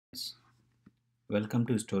Welcome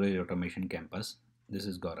to Storage Automation Campus. This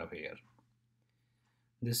is Gaurav here.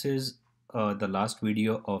 This is the last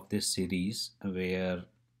video of this series where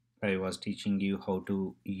I was teaching you how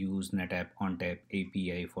to use NetApp ONTAP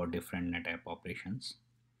API for different NetApp operations.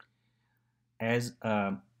 As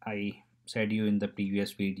I said you in the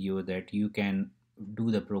previous video that you can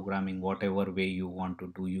do the programming whatever way you want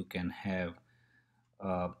to do. You can have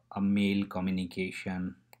a mail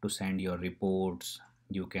communication to send your reports.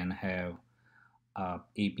 You can have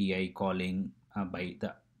API calling by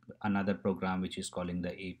the another program which is calling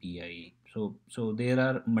the API. So there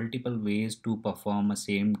are multiple ways to perform a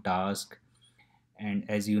same task. And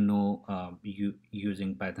as you know, you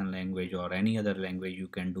using Python language or any other language, you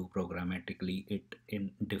can do programmatically it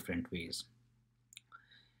in different ways.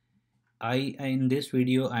 In this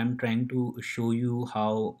video I'm trying to show you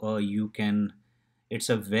how you can. It's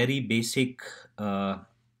a uh,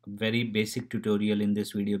 very basic tutorial in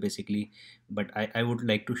this video basically, but I would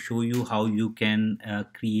like to show you how you can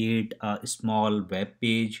create a small web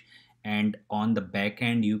page, and on the back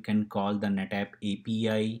end you can call the NetApp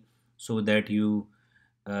API so that you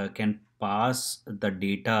can pass the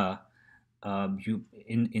data you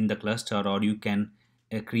in the cluster, or you can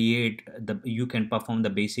you can perform the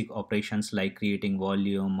basic operations like creating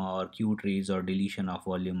volume or queue trees or deletion of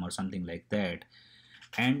volume or something like that.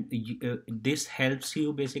 And this helps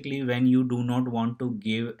you basically when you do not want to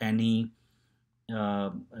give any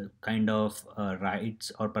kind of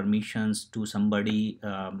rights or permissions to somebody,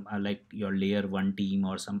 like your layer 1 team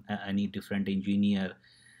or some any different engineer,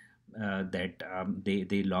 that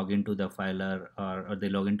they log into the filer, or they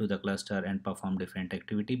log into the cluster and perform different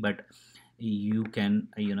activity. But you can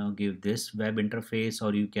give this web interface,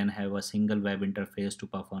 or you can have a single web interface to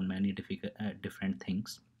perform many different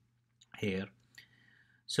things here.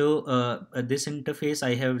 So this interface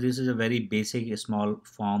I have, this is a very basic small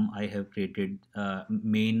form I have created.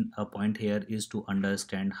 Main point here is to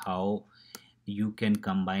understand how you can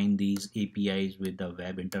combine these APIs with the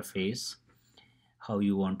web interface, how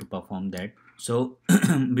you want to perform that. So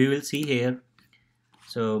we will see here.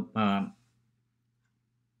 So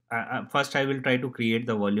first I will try to create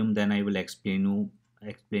the volume, then I will explain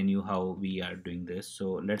you how we are doing this.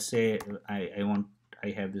 So let's say I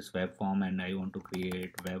have this web form and I want to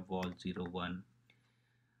create web wall 01.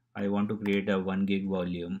 I want to create a 1 gig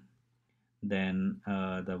volume. Then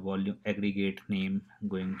the volume aggregate name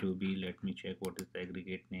going to be, let me check what is the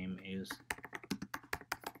aggregate name is.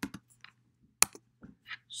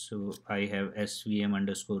 So I have svm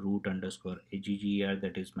underscore root underscore aggr,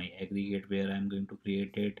 that is my aggregate where I'm going to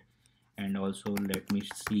create it. And also let me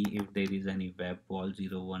see if there is any web wall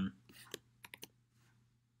 01.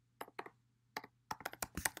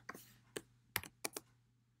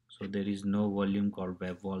 So there is no volume called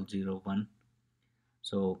web wall 01.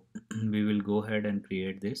 So we will go ahead and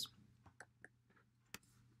create this.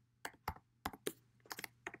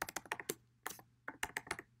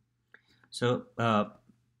 So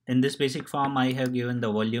in this basic form I have given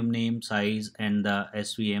the volume name, size, and the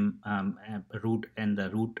svm root and the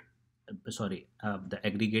the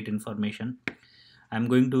aggregate information. I'm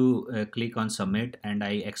going to click on submit, and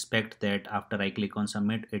I expect that after I click on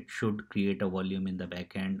submit it should create a volume in the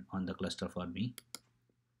backend on the cluster for me.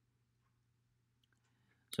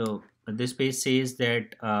 So this page says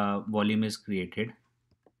that volume is created.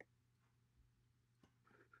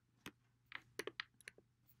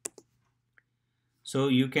 So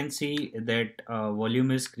you can see that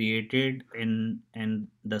volume is created in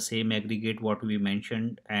the same aggregate what we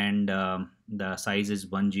mentioned, and the size is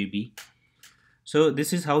 1 GB. So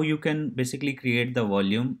this is how you can basically create the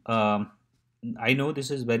volume. I know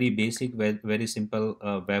this is very basic, very simple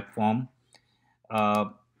web form, uh,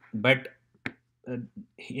 but uh,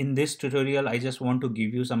 in this tutorial I just want to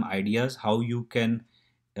give you some ideas how you can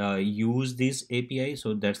use this API.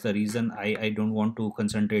 So that's the reason I don't want to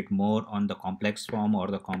concentrate more on the complex form or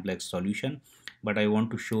the complex solution, but I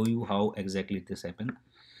want to show you how exactly this happen.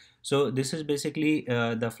 So this is basically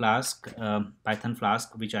the Flask, Python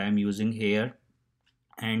Flask, which I am using here.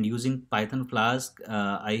 And using Python Flask,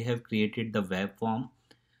 I have created the web form,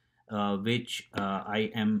 which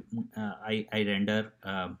I render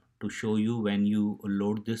to show you when you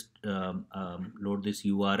load this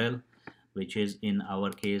URL, which is in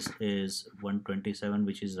our case is 127,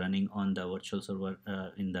 which is running on the virtual server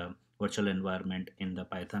in the virtual environment in the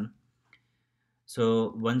Python.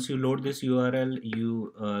 So once you load this URL,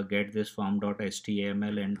 you get this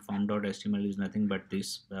form.html, and form.html is nothing but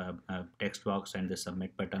this text box and the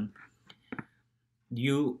submit button.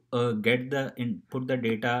 You put the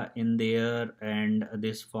data in there, and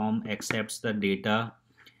this form accepts the data.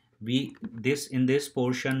 we this in this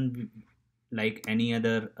portion, like any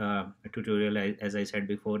other tutorial, as I said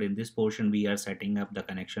before, in this portion we are setting up the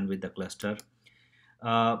connection with the cluster.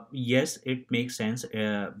 Yes, it makes sense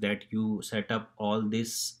that you set up all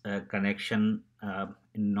this connection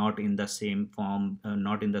not in the same form,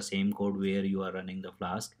 not in the same code where you are running the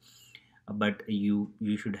Flask, but you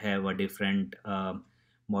should have a different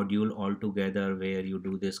module altogether where you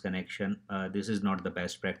do this connection. This is not the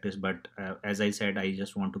best practice, but as I said, I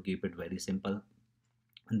just want to keep it very simple.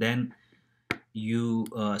 Then you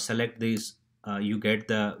select these, you get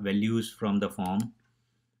the values from the form,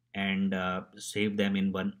 and save them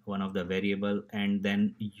in one of the variable, and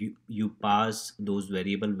then you pass those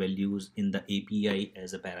variable values in the API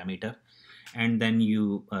as a parameter, and then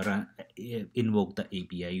you invoke the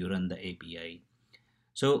API, you run the API.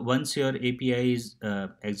 So once your API is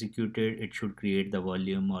executed, it should create the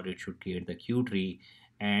volume, or it should create the queue tree,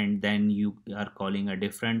 and then you are calling a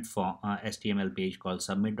different form, HTML page called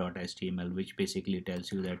submit.html, which basically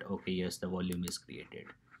tells you that okay, yes, the volume is created.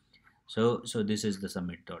 So this is the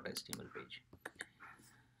submit.html page.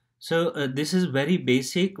 So this is very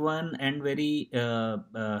basic one and very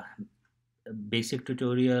basic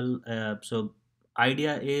tutorial. So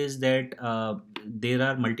idea is that there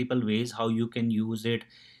are multiple ways how you can use it.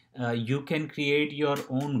 You can create your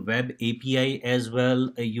own web API as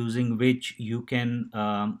well, using which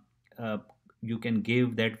uh, you can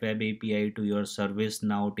give that web API to your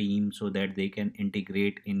ServiceNow team so that they can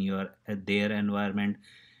integrate in your their environment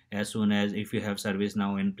as soon as if you have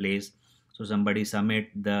ServiceNow in place. So somebody submit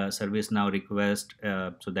the ServiceNow request,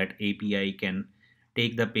 so that API can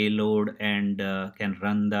take the payload and can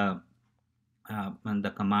run the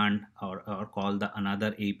command, or call the another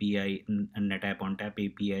API, NetApp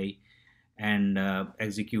ONTAP API, and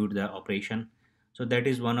execute the operation. So that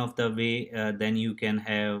is one of the way. Then you can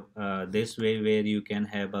have this way where you can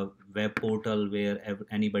have a web portal where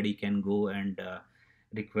anybody can go and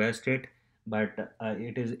request it. But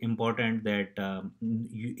it is important that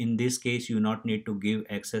in this case you not need to give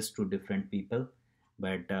access to different people,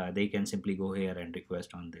 but they can simply go here and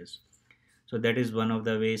request on this. So that is one of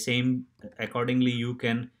the way. Same accordingly, you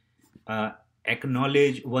can uh,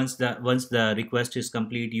 acknowledge once the request is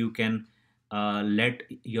complete. You can let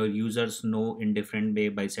your users know in different way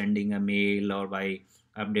by sending a mail, or by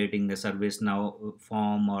updating the ServiceNow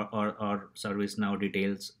form, or ServiceNow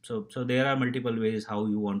details. So there are multiple ways how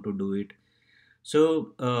you want to do it.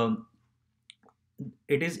 So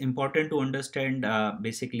it is important to understand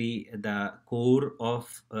basically the core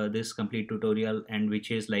of this complete tutorial, and which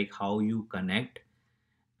is like how you connect.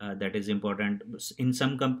 That is important. In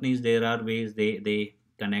some companies there are ways they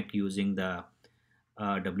connect using the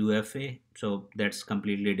WFA. So that's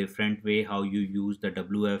completely different way how you use the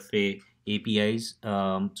WFA APIs.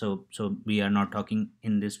 So we are not talking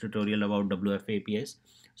in this tutorial about WFA APIs.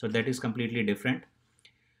 So that is completely different.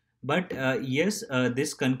 But yes,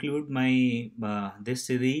 this conclude my this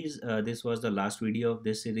series. This was the last video of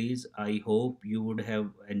this series. I hope you would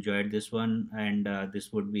have enjoyed this one, and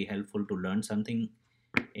this would be helpful to learn something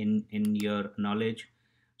in your knowledge.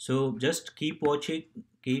 So just keep watching,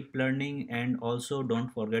 keep learning, and also don't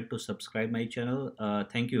forget to subscribe my channel.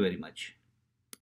 Thank you very much.